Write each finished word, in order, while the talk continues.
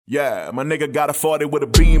Yeah, my nigga got a 40 with a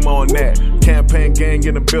beam on that. Campaign gang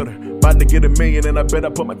in the building. About to get $1 million and I bet I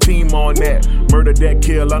put my team on that. Murder that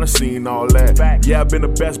kill, I done seen all that. Yeah, I been the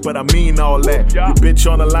best, but I mean all that. You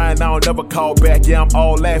bitch on the line, I don't never call back. Yeah, I'm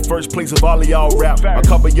all that. First place of all of y'all rap. A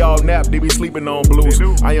couple y'all nap, they be sleeping on blues.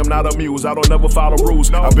 I am not amused, I don't never follow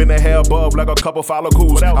rules. I been a hair above like a couple follow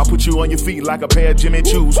coos. I put you on your feet like a pair of Jimmy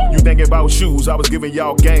Choos. You thinking about shoes, I was giving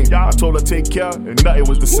y'all game. I told her take care, and nothing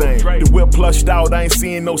was the same. The whip plushed out, I ain't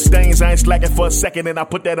seeing no stains. I ain't slacking for a second, and I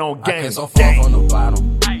put that on game. I came so far from the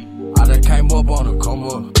bottom. I done came up on the come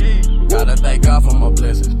up. Gotta thank God for my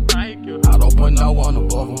blessings. I don't put no one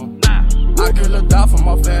above them. I kill or die for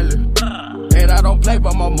my family. And I don't play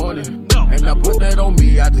by my money. And I put that on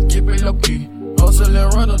me, I just keep it low key. Hustle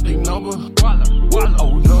and run up the number.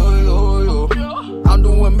 Oh, yo. I'm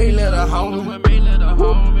doing me, let her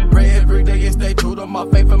homie. Pray every day and stay true to my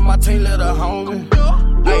faith and my team, let her homie.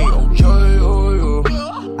 Hey, oh, yo.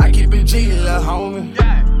 I keep it G, let her homie.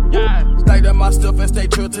 Stay to my stuff and stay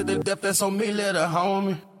true to the death, that's on me, little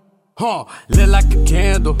homie. Lit like a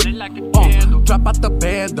candle. Drop out the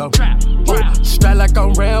bando. Straight like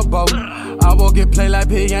I'm Rambo. I won't get played like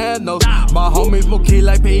pianos. My homies move key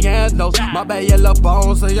like pianos. My bad yellow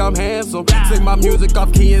bones say I'm handsome. Sing my music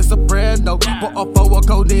off key and soprano. Put up for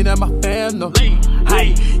codeine in my fandom.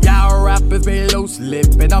 Hey, y'all rappers be loose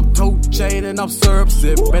lippin'. I'm toe chain and I'm syrup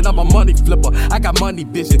sippin'. I'm a money flipper, I got money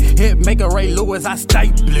vision. Hit maker Ray Lewis, I stay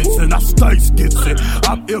blitzin'. I stay skitzin'.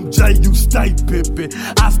 I'm MJ, you stay pippin'.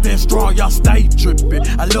 I stand strong, y'all stay trippin'.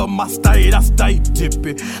 I love my state, I stay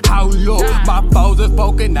tippin'. How look, my foes is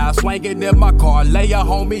poking out, swinging in my car. Lay a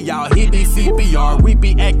homie out, hit the CPR. We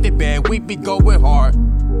be acting bad, we be going hard.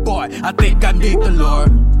 Boy, I think I need the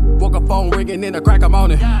Lord. Woke up phone ringing in the crack, I'm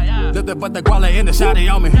on it. Nothing but the guala in the shotty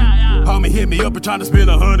on me. Homie hit me up and trying to spend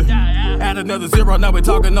 100. Add another zero, now we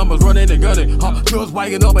talking numbers, running and gunning. Chills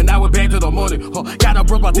waking up and now we're back to the morning. Got a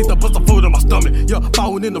broke my teeth to put some food in my stomach. Yeah,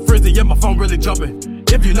 phone in the frizzy, yeah, my phone really jumping.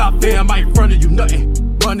 If you not fair, I might in front of you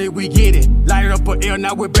nothing. Money, we get it. Light it up for air,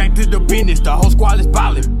 now we're back to the business. The whole squad is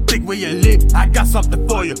ballin'. Think we a lit, I got something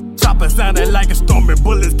for you. Chopper sounding like a storm and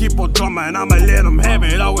bullets keep on drumming. I'ma let them have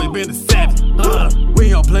it, always been a savage. We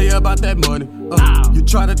don't play about that money. You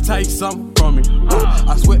try to take something from me.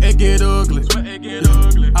 I swear it get ugly.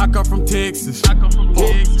 I come from Texas.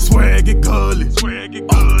 Swear it get gully. Swear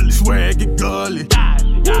it get gully.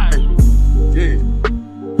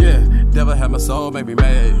 Yeah. Never had my soul make me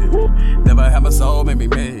mad. Never had my soul make me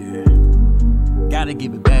mad. Gotta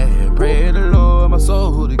give it back. Pray the Lord my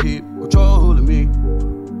soul to keep control of me.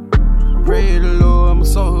 Pray the Lord my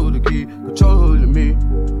soul to keep control of me.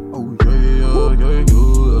 Oh yeah.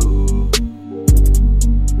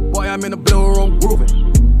 Boy, I'm in the blue room grooving.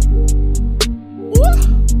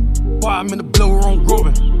 Boy, I'm in the blue room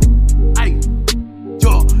grooving. Ay,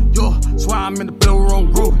 yo, swear I'm in the blue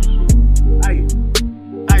room grooving. Ay,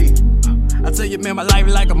 I tell you, man, my life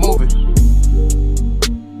is like a movie.